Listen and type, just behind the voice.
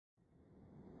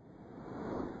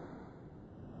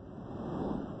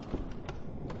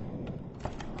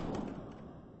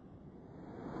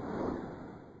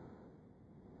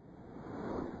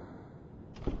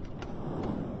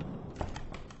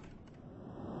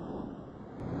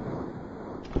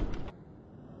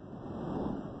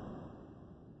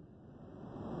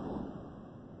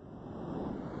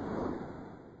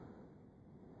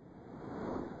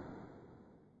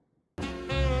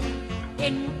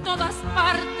En todas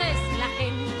partes la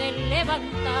gente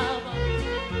levantaba.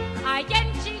 Allá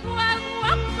en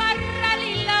Chihuahua, Parral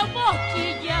y La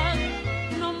Boquilla,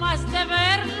 no más de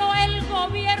verlo el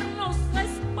gobierno se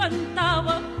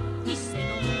espantaba y se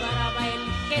nombraba el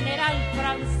general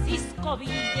Francisco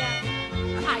Villa.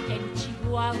 Allá en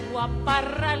Chihuahua,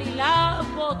 Parral y La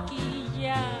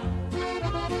Boquilla.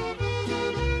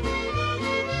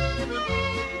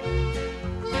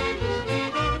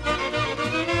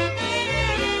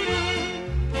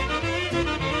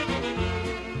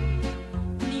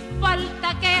 Falta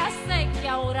que hace que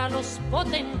ahora los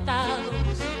potentados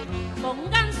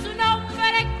pongan su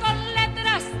nombre con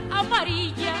letras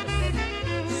amarillas.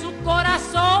 Su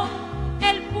corazón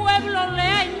el pueblo le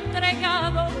ha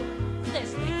entregado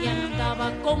desde que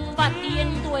andaba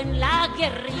combatiendo en la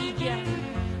guerrilla.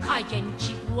 Allá en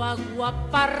Chihuahua,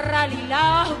 Parral y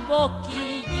La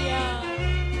Boquilla.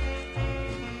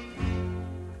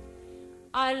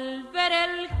 Al ver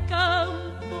el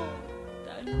campo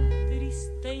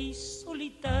triste y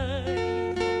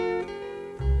solitario,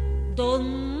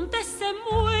 donde se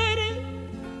muere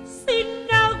sin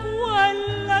agua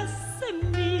la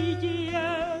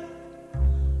semilla,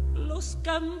 los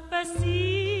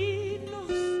campesinos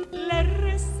le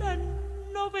rezan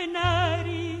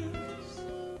novenarios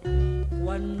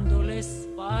cuando les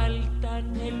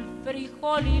faltan el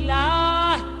frijol y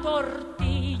la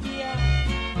tortilla.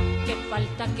 Qué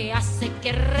falta que hace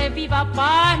que reviva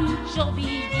Pancho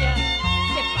Villa.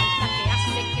 Qué falta que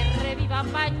hace que reviva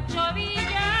Pancho Villa.